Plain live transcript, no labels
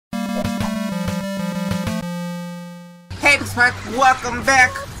Hey, SuperPixelPack, welcome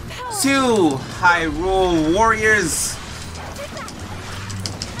back to Hyrule Warriors.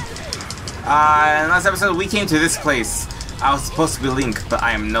 In last episode, we came to this place. I was supposed to be Link, but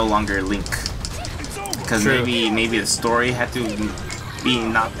I am no longer Link. Because maybe the story had to be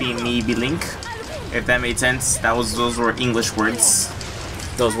not be me be Link. If that made sense. Those were English words.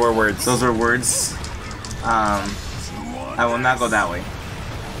 Those were words. Those were words. I will not go that way.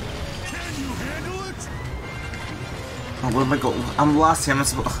 Oh, where am I going? I'm lost here. I'm not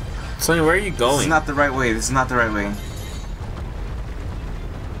supposed. Sonny, where are you going? This is not the right way. This is not the right way.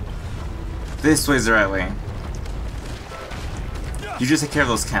 This way is the right way. You just take care of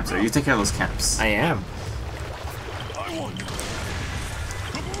those camps, right? You take care of those camps. I am.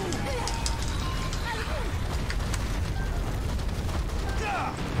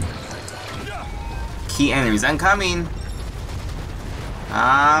 Key enemies. I'm coming.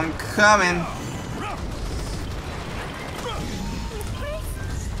 I'm coming.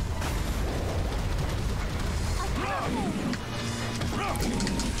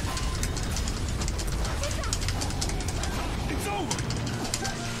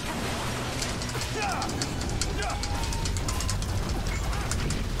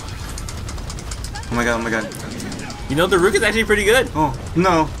 Oh my god, oh my god. You know, the Rook is actually pretty good. Oh,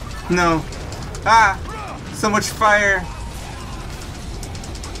 no, no. Ah, so much fire.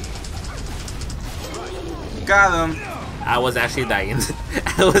 Got him. I was actually lagging.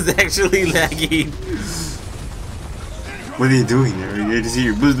 I was actually lagging. What are you doing there? You just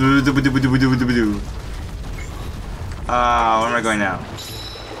hear where am I going now?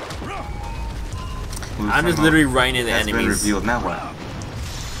 I'm just literally running into enemies. Been revealed. Now what?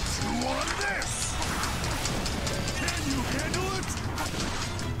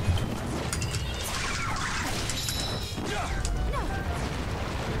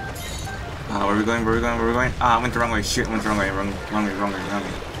 Where are we going? Where are we going? Where are we going? Ah, I went the wrong way. Shit, I went the wrong way. Wrong way.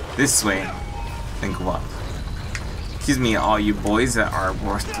 This way. Then go up. Excuse me, all you boys that are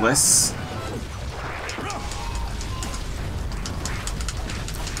worthless.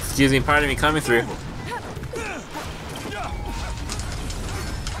 Excuse me, pardon me, coming through.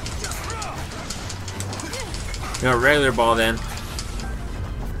 You know, regular ball then.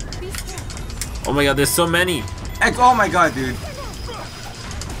 Oh my god, there's so many. Oh my god, dude.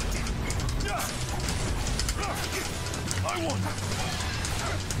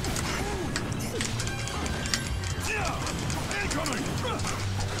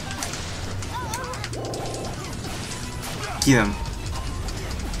 Get him.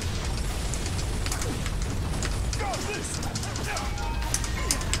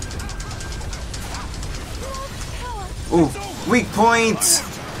 Oh, weak point.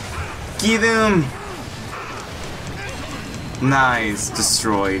 Get him. Nice,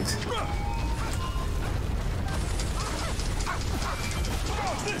 destroyed.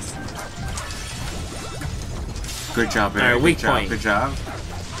 Good job, Eric. Alright, weak point. Good job.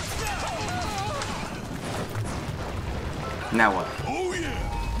 Now what?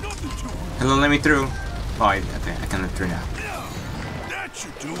 Hello, let me through. Oh, okay, I can let through now. That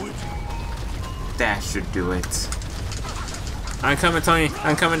should do it. That should do it. I'm coming, Tony.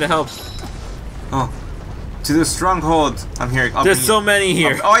 I'm coming to help. Oh, to the stronghold. I'm here. There's so many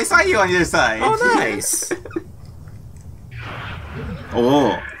here. Oh, I saw you on your side. Oh, nice.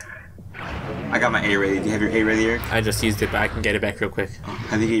 Oh, I got my A ready. Do you have your A ready, Eric? I just used it, but I can get it back real quick. Oh,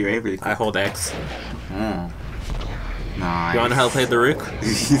 how do you get your A really quick? I hold X. Oh. Nice. You wanna know how to play the Rook?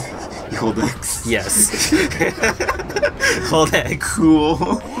 You hold X? Yes. Hold X.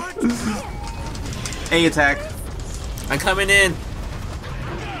 Cool. A attack. I'm coming in.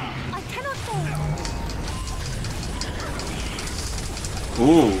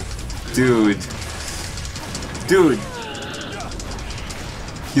 Ooh. Dude. Dude.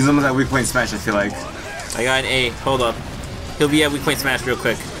 He's almost at weak point smash, I feel like. I got an A. Hold up. He'll be at weak point smash real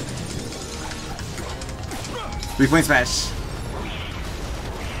quick. Weak point smash.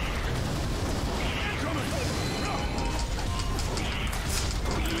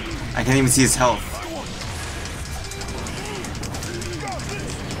 I can't even see his health.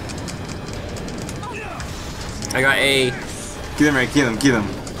 I got A. Get him, Rick. Get him. Get him.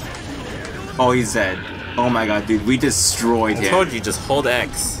 Oh, he's dead. Oh my god, dude. We destroyed him. I told you, just hold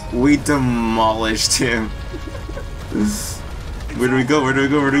X. We demolished him. Where do we go? Where do we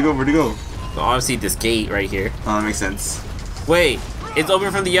go? Where do we go? Where do we go? Well, obviously this gate right here. Oh, that makes sense. Wait, it's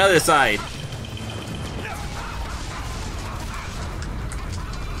open from the other side.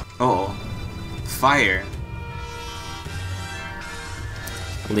 Oh. Fire.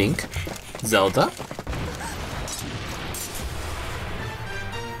 Link. Zelda.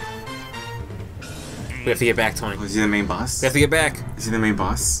 We have to get back, Tony. Oh, is he the main boss? We have to get back. Is he the main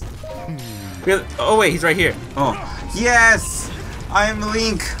boss? Oh wait, he's right here. Oh, yes! I'm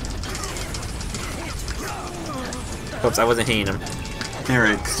Link! Oops, I wasn't hitting him.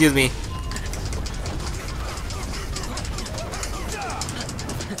 Eric. Excuse me.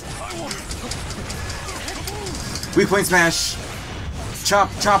 Weak point smash! Chop,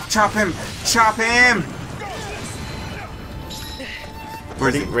 chop, chop him! Chop him!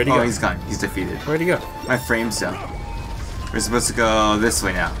 Where'd he go? Oh, he's gone. He's defeated. Where'd he go? My frame's down. We're supposed to go this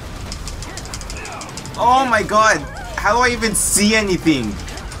way now. Oh my god! How do I even see anything?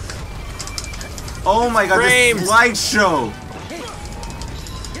 Oh my god, Frames. this slideshow!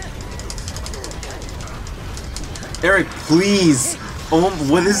 Eric, please! Oh,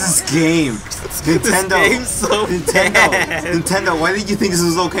 what is this game? Nintendo! This game's so bad. Nintendo, why did you think this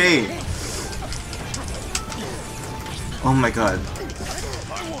was okay? Oh my god.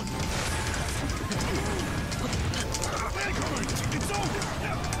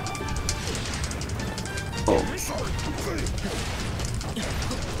 Oh.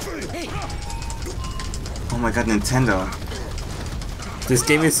 Oh my god, Nintendo. This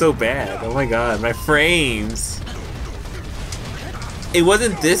game is so bad. Oh my god, my frames. It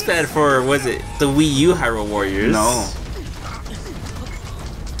wasn't this bad for, was it, the Wii U Hyrule Warriors? No.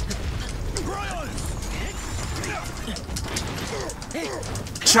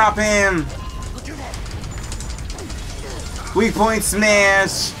 Chop him! Weak point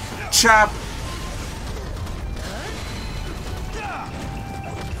smash! Chop!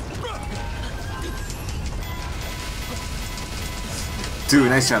 Dude,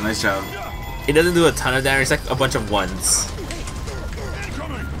 nice job, nice job. It doesn't do a ton of damage, it's like a bunch of ones.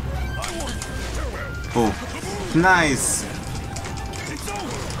 Oh, nice!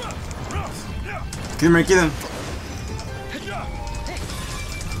 Get him, Rick, get him!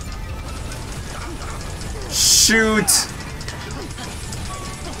 Shoot!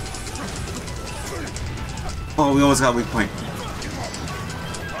 Oh, we almost got weak point.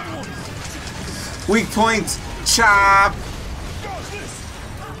 Weak point! Chop!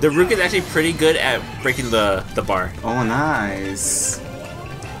 The Rook is actually pretty good at breaking the bar. Oh, nice.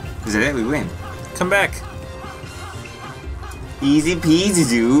 Is that it? We win. Come back. Easy peasy,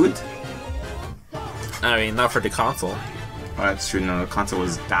 dude. I mean, not for the console. Oh, that's true. No, the console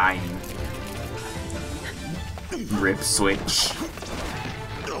was dying. Rip Switch.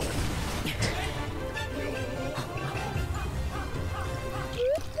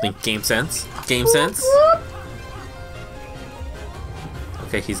 Think game sense? Game sense?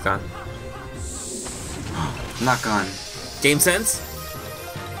 Okay, he's gone. Not gone. Game sense?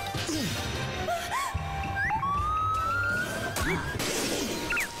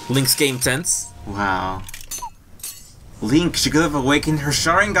 Link's game sense. Wow. Link, she could have awakened her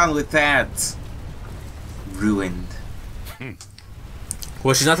Sharingan with that. Ruined.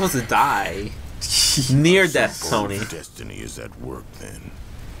 Well, she's not supposed to die. Near death, Tony. Destiny is at work then.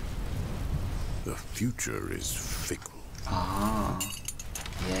 The future is fickle. Ah.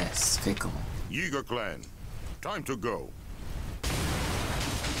 Yes, fickle. Yiga clan, time to go.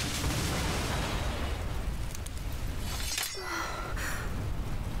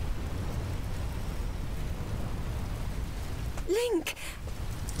 Link!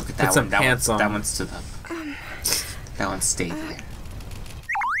 Look at Put that some one. That pants one. on. That one stood up. That one stayed there.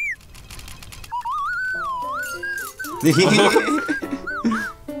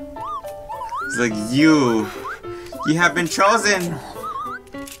 It's like you have been chosen.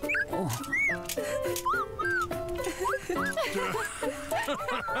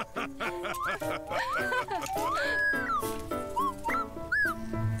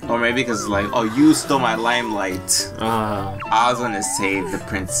 Or maybe because like, oh, you stole my limelight. I was gonna save the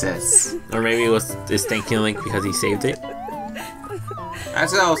princess. Or maybe it's thanking Link because he saved it.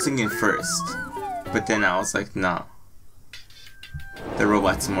 That's what I was thinking first, but then I was like, no. The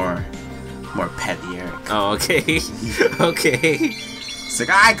robot's more petty, Eric. Oh, okay. Okay. It's like,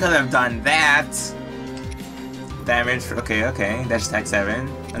 I could have done that. Damage, okay. Dash attack 7.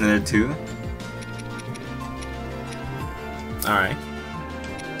 Another 2. Alright.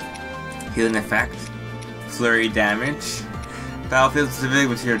 Healing effect. Flurry damage. Battlefield specific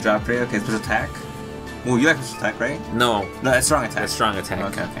material drop rate. Okay, special attack. Ooh, you like special attack, right? No. No, that's strong attack. That's strong attack.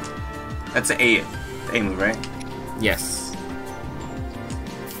 Okay. That's the A move, right? Yes.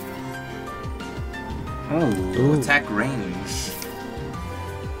 Ooh. Attack range.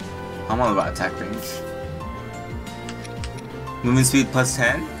 I'm all about attack range. Movement speed plus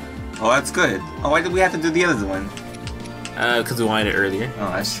 10? Oh, that's good. Oh, why did we have to do the other one? Because we wanted it earlier.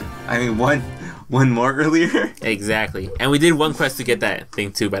 Oh, that's true. I mean, one more earlier? Exactly. And we did one quest to get that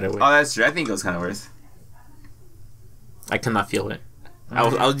thing too, by the way. Oh, that's true. I think it was kind of worth. I could not feel it. I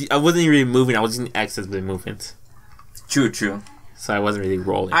wasn't really moving. I was using X as the movement. True. So I wasn't really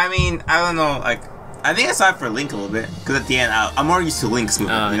rolling. I mean, I don't know. Like, I think aside for Link a little bit, because at the end, I'm more used to Link's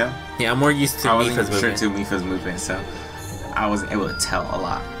movement. You know? Yeah, I'm more used to Mifa's movement. Sure to Mifa's movement, so I wasn't able to tell a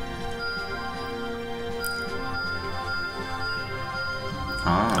lot.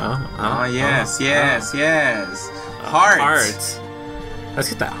 Oh, yes. Heart. Let's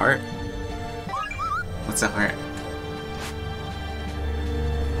get that heart. What's a heart?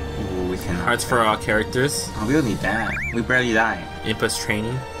 Ooh, we can. Hearts for all characters. Oh, we don't need that. We barely die. Inputs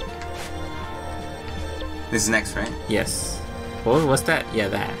training. This is next, right? Yes. What's that? Yeah,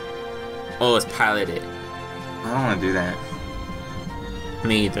 that. Oh, it's piloted. I don't want to do that.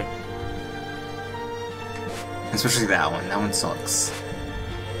 Me either. Especially that one. That one sucks.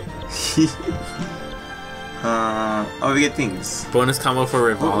 Oh, we get things. Bonus combo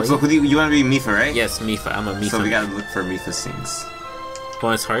for Rivali. So you want to be Mifa, right? Yes, Mifa. I'm a Mifa. So we gotta look for Mifa's things.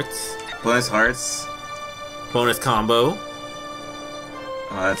 Bonus hearts. Bonus hearts. Bonus combo.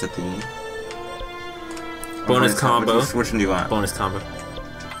 Oh, that's a thingy. Bonus combo. Which one do you want? Bonus combo.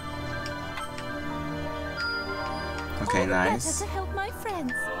 Okay, nice. To help my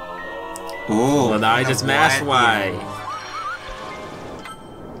friends. Oh, well, now I just mashed Y.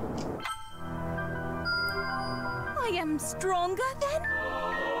 I am stronger then?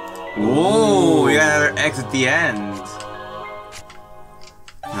 Oh, we got another X at the end.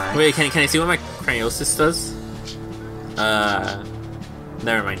 Nice. Wait, can I see what my Craniosis does?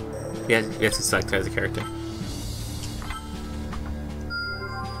 Never mind. We have to select her as a character.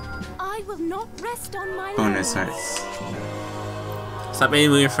 I will not rest on my Bonus laurels. hearts. Stop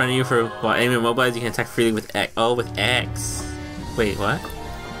aiming in front of you for while aiming immobilized. You can attack freely with X. Oh, with X. Wait, what?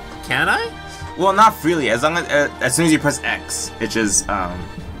 Can I? Well, not freely. As soon as you press X, it just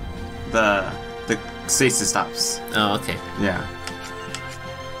the stasis stops. Oh, okay. Yeah.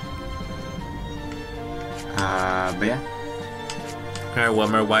 But yeah. Alright,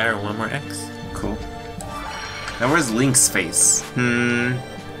 one more Y or one more X. Cool. Now where's Link's face?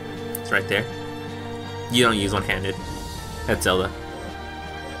 It's right there. You don't use one-handed. That's Zelda.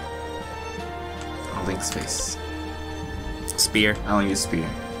 Oh, Link's face. Spear. I don't use spear.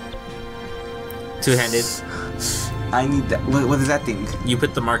 Two-handed. I need that. What is that thing? You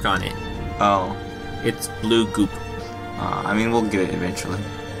put the mark on it. Oh. It's blue goop. I mean, we'll get it eventually.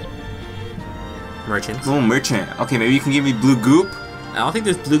 Merchant. Oh, merchant. Okay, maybe you can give me blue goop? I don't think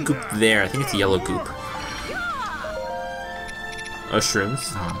there's blue goop there. I think it's yellow goop. Oh,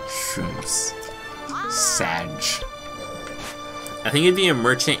 shrooms. Oh, shrooms. Sag. I think it'd be a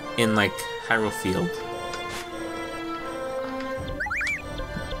merchant in, like, Hyrule Field.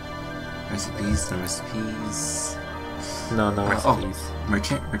 Recipes, no recipes. No recipes. Oh,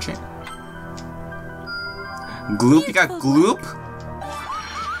 merchant. Gloop, you got gloop?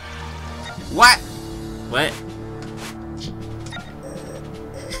 What? What?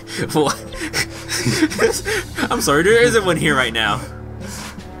 What? I'm sorry, there isn't one here right now.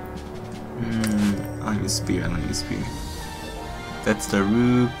 I don't use spear. That's the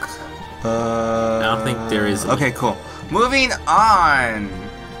Rook. I don't think there is. Okay, cool. Moving on.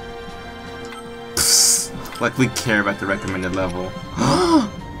 Psst, like we care about the recommended level.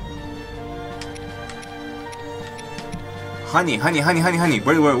 Honey.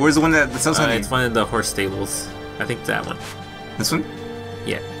 Where's the one that sells honey? It's one of the horse stables. I think that one. This one?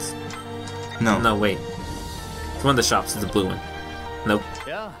 Yeah. No, wait. It's one of the shops. It's the blue one. Nope.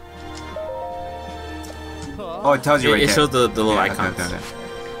 Yeah. Oh, it tells you right there. It shows the little icons. Okay.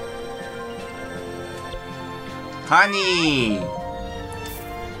 Honey.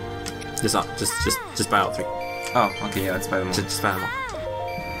 Just buy all three. Oh, okay, yeah, let's buy them all. Just buy them all.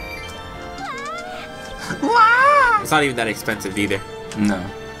 It's not even that expensive either. No.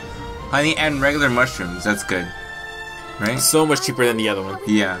 Honey and regular mushrooms. That's good. Right? So much cheaper than the other one.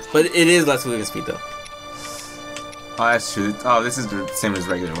 Yeah. But it is less movement speed though. Oh, that's true. Oh, this is the same as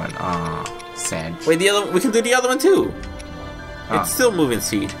regular one. Sad. Wait, we can do the other one too. Oh. It's still movement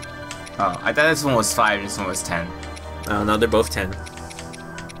speed. Oh, I thought this one was 5 and this one was 10. Oh no, they're both 10.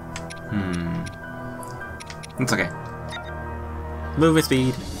 It's okay. Movement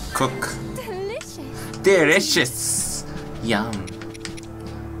speed. Cook. Delicious. Delicious. Yum.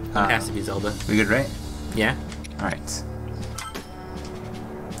 It has to be Zelda. We good, right? Yeah. Alright.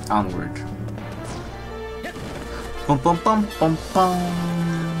 Onward. Bum bum bum bum bum.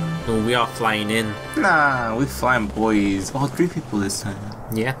 Oh, we all flying in. Nah, we flying boys. Oh, 3 people this time.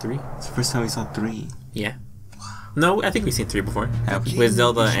 Yeah, 3. It's the first time we saw 3. Yeah. No, I think we've seen 3 before. Have we? With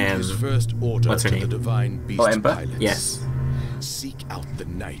Zelda and His first order what's her to name? the divine beast Oh, Empa? pilots. Yes. seek out the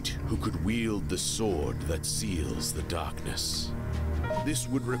knight who could wield the sword that seals the darkness. This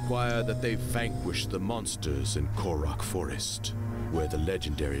would require that they vanquish the monsters in Korok Forest, where the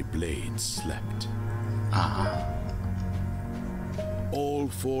legendary blades slept. All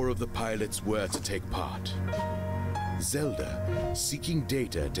 4 of the pilots were to take part. Zelda, seeking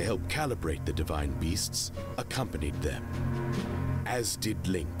data to help calibrate the divine beasts, accompanied them. As did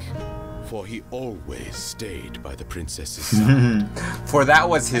Link, for he always stayed by the princess's side. For that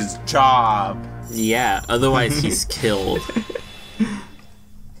was his job. Yeah, otherwise he's killed.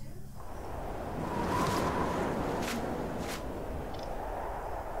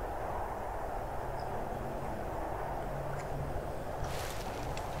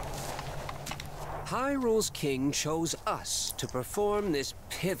 Hyrule's king chose us to perform this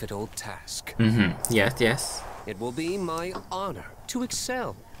pivotal task. Yes, yes. It will be my honor to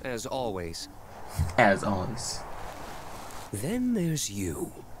excel, as always. As always. Then there's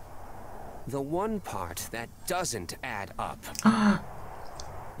you. The one part that doesn't add up.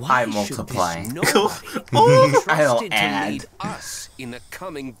 I multiply. Should this nobody be I don't trusted to add. lead us in the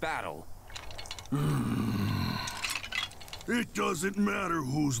coming battle? It doesn't matter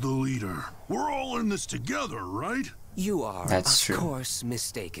who's the leader. We're all in this together, right? You are, That's of true. course,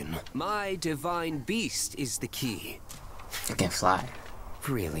 mistaken. My divine beast is the key. I can fly.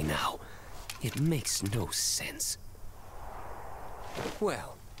 Really now, it makes no sense.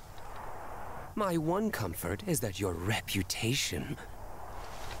 Well, my one comfort is that your reputation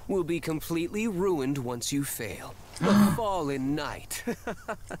will be completely ruined once you fail. The fallen knight.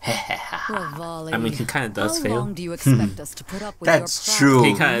 Rivali, I mean, he kind of does how fail. long do you expect us to put up with That's your true.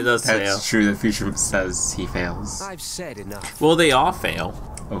 He kind of does fail. That's true. The future says he fails. I've said enough. Well, they all fail.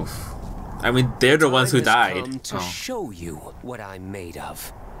 Oof. I mean, they're the ones who Time has died. come to show you what I'm made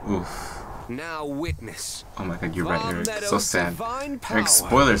of. Oof. Now witness. Oh my god, you're right, Von Eric. So Meadows' sad. divine power. Eric,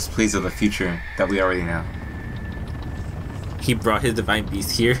 spoilers, please, of the future that we already know. He brought his divine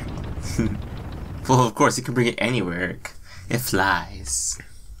beast here. Well, of course, he can bring it anywhere, Eric. It flies.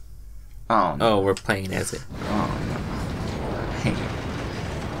 Oh, no. Oh, we're playing as it. Hey.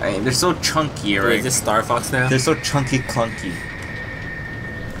 I mean, they're so chunky, Wait, Eric. is this Star Fox now? They're so chunky clunky.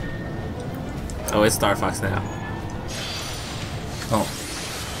 Oh, it's Star Fox now. Oh.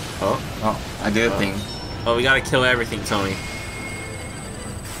 Oh, I did a thing. Oh, we gotta kill everything, Tony.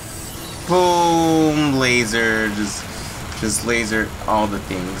 Boom! Laser. Just laser all the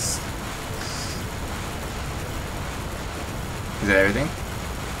things. Is that everything?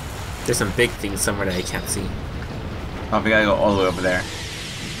 There's some big things somewhere that I can't see. Oh, we gotta go all the way over there.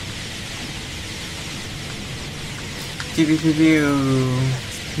 Pew pew pew pew.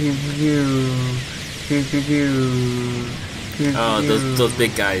 Pew pew pew. Pew pew pew. Pew, Oh, pew, those pew.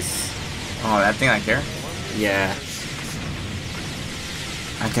 big guys. Oh, that thing right there? Yeah.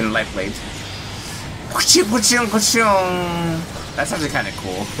 I can light blade. That's actually kind of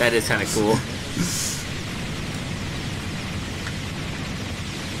cool. That is kind of cool.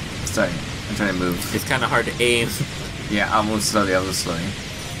 Sorry, I'm trying to move. It's kind of hard to aim. Yeah, I'll move slowly, I'll just move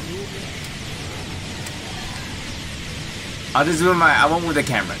I won't move the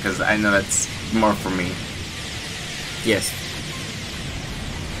camera, because I know that's more for me. Yes.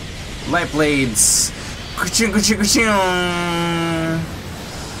 Light blades!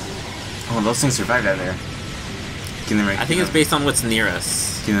 Oh, those things survived down there. Get them right. I think it's based on what's near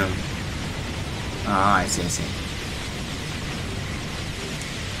us. Get them. Oh, I see, I see.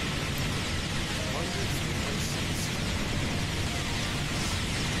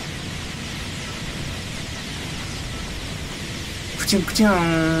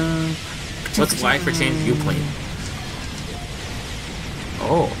 What's Y for change viewpoint?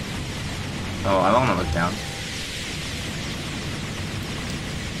 Oh. Oh, I don't want to look down.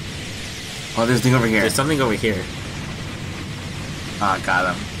 Oh, there's a thing over here. There's something over here. Ah,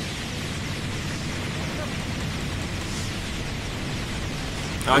 got him.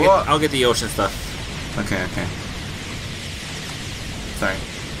 I'll get the ocean stuff. Okay, okay. Sorry.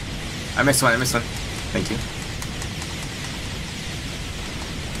 I missed one, Thank you.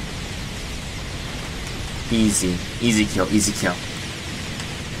 Easy. Easy kill, easy kill.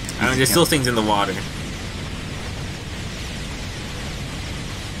 I mean, there's still things in the water.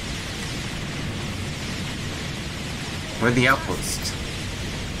 Where's the outpost?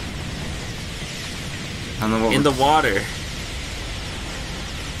 I don't know what In the water.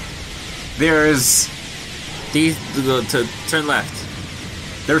 There's These go to turn left.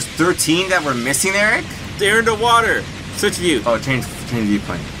 there's 13 that were missing, Eric? They're in the water. Switch view. Oh, change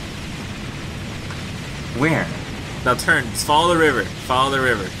viewpoint. Where? Now turn. Just follow the river. Follow the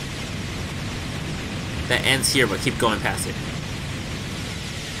river. That ends here, but keep going past it.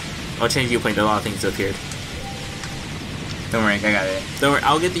 I'll change viewpoint. A lot of things appeared. Don't worry, I got it. Don't worry,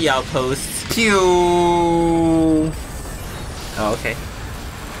 I'll get the outposts. Pew! Oh, okay.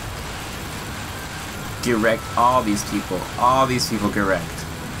 Get wrecked, all these people. All these people get wrecked.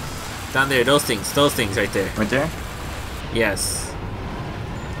 Down there, those things right there. Right there? Yes.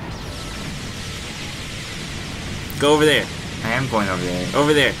 Go over there. I am going over there.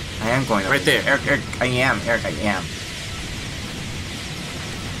 Over there. I am going over Right there. Eric, I am. Eric, I am.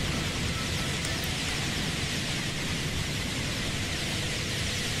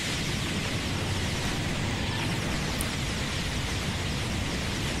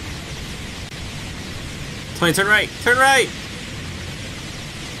 Turn right! Turn right!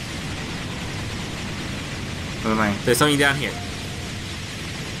 What am I? There's something down here.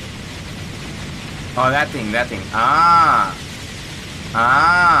 Oh, that thing, that thing. Ah!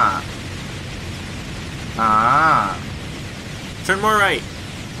 Ah! Ah! Turn more right.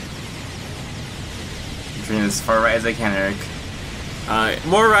 I'm turning as far right as I can, Eric.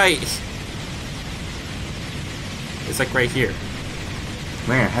 More right. It's like right here.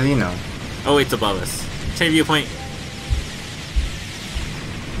 Where? How do you know? Oh, it's above us. Change viewpoint.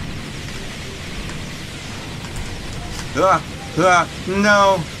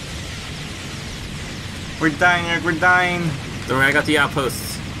 No! We're dying, Eric, we're dying! Don't worry, I got the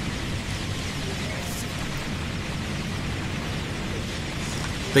outposts.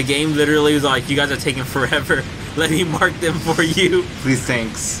 The game literally was like, you guys are taking forever. Let me mark them for you. Please,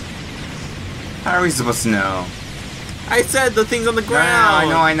 thanks. How are we supposed to know? I said the things on the No,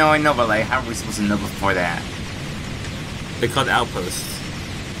 ground. I know, but like, how are we supposed to know before that? They're called outposts.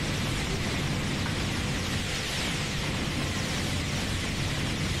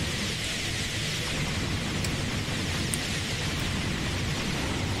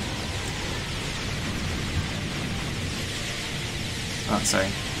 Oh, sorry.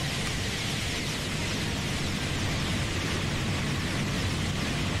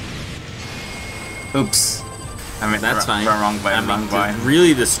 Oops. I mean, That's fine. Wrong by, I mean, wrong by.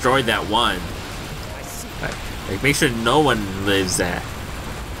 really destroyed that one. Like, make sure no one lives that.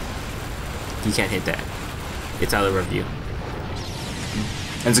 You can't hit that. It's out of review.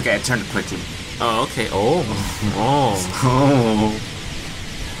 It's okay, I turned it quickly. Oh, okay. Oh. Oh. Oh.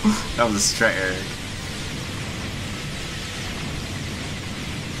 That was a straight error.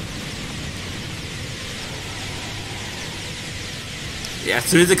 Yeah, as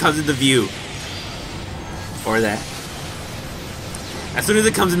soon as it comes into view. Or that. As soon as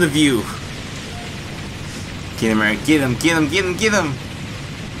it comes into view. Get him, Eric. Get him, get him, get him, get him!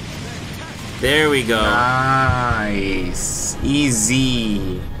 There we go. Nice.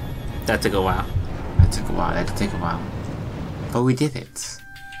 Easy. That took a while. That took a while. That could take a while. But we did it.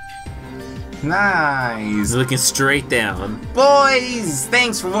 Nice. He's looking straight down. Boys,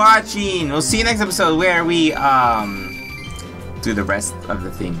 thanks for watching. We'll see you next episode where we do the rest of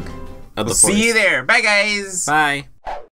the thing. Of the We'll see you there. Bye, guys. Bye.